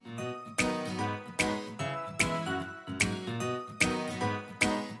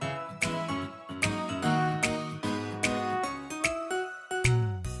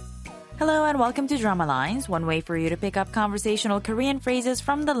Hello and welcome to Drama Lines, one way for you to pick up conversational Korean phrases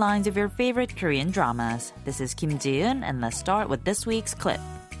from the lines of your favorite Korean dramas. This is Kim Ji-eun, and let's start with this week's clip.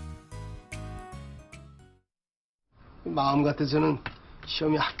 마음 같아서는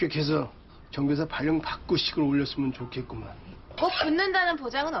시험에 합격해서 정교사 발령 받고 시급을 올렸으면 좋겠구만. 꼭 붙는다는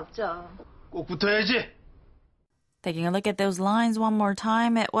보장은 없죠. 꼭 붙어야지. Taking a look at those lines one more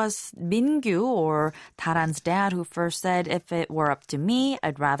time, it was Min-gyu, or Taran's dad, who first said, if it were up to me,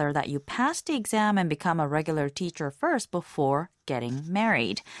 I'd rather that you pass the exam and become a regular teacher first before getting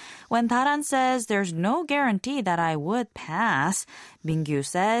married. When Taran says, there's no guarantee that I would pass, Min-gyu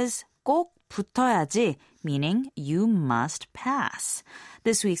says, 꼭 붙어야지, meaning you must pass.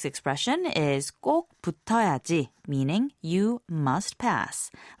 This week's expression is 꼭 붙어야지, meaning you must pass.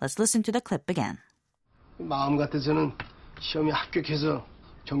 Let's listen to the clip again. 마음 같아서는 시험에 합격해서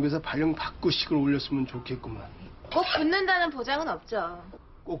정교사 발령 받고 시급을 올렸으면 좋겠구만. 꼭 붙는다는 보장은 없죠.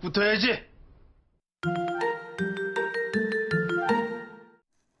 꼭 붙어야지.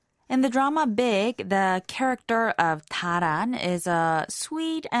 In the drama Big, the character of Taran is a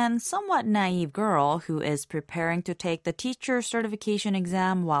sweet and somewhat naive girl who is preparing to take the teacher certification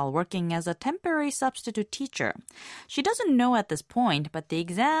exam while working as a temporary substitute teacher. She doesn't know at this point, but the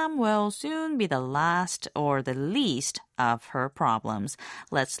exam will soon be the last or the least of her problems.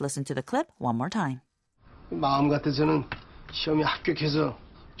 Let's listen to the clip one more time. 마음 같아서는 시험에 합격해서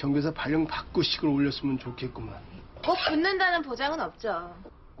정교사 발령 받고 시급을 올렸으면 좋겠구만. 꼭 붙는다는 보장은 없죠.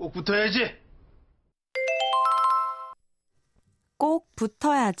 꼭 붙어야지. 꼭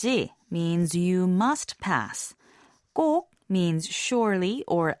붙어야지 means you must pass. 꼭 means surely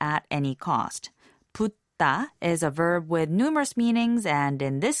or at any cost. 붙다 is a verb with numerous meanings, and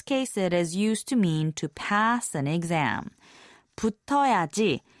in this case it is used to mean to pass an exam.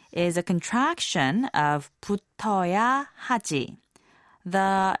 붙어야지 is a contraction of 붙어야 하지.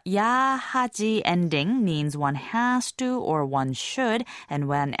 The 야 하지 ending means one has to or one should, and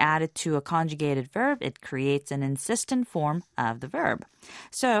when added to a conjugated verb, it creates an insistent form of the verb.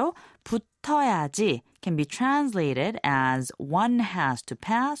 So, 붙어야지 can be translated as one has to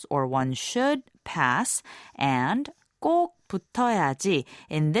pass or one should pass, and 꼭 붙어야지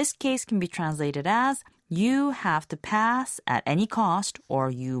in this case can be translated as you have to pass at any cost or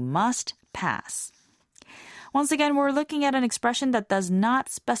you must pass. Once again, we're looking at an expression that does not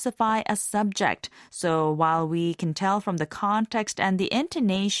specify a subject. So while we can tell from the context and the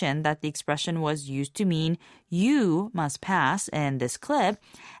intonation that the expression was used to mean you must pass in this clip,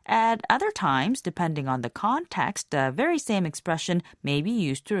 at other times, depending on the context, the very same expression may be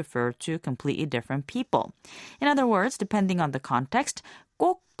used to refer to completely different people. In other words, depending on the context,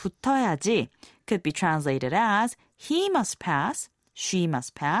 꼭 붙어야지 could be translated as he must pass, she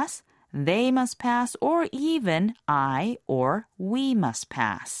must pass, they must pass, or even I or we must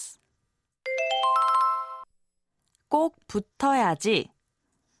pass. 꼭 붙어야지.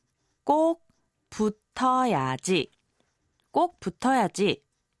 꼭 붙어야지. 꼭 붙어야지.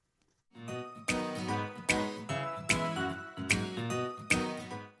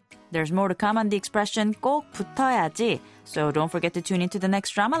 There's more to come on the expression 꼭 붙어야지, so don't forget to tune into the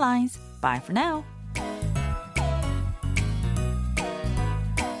next Drama Lines. Bye for now.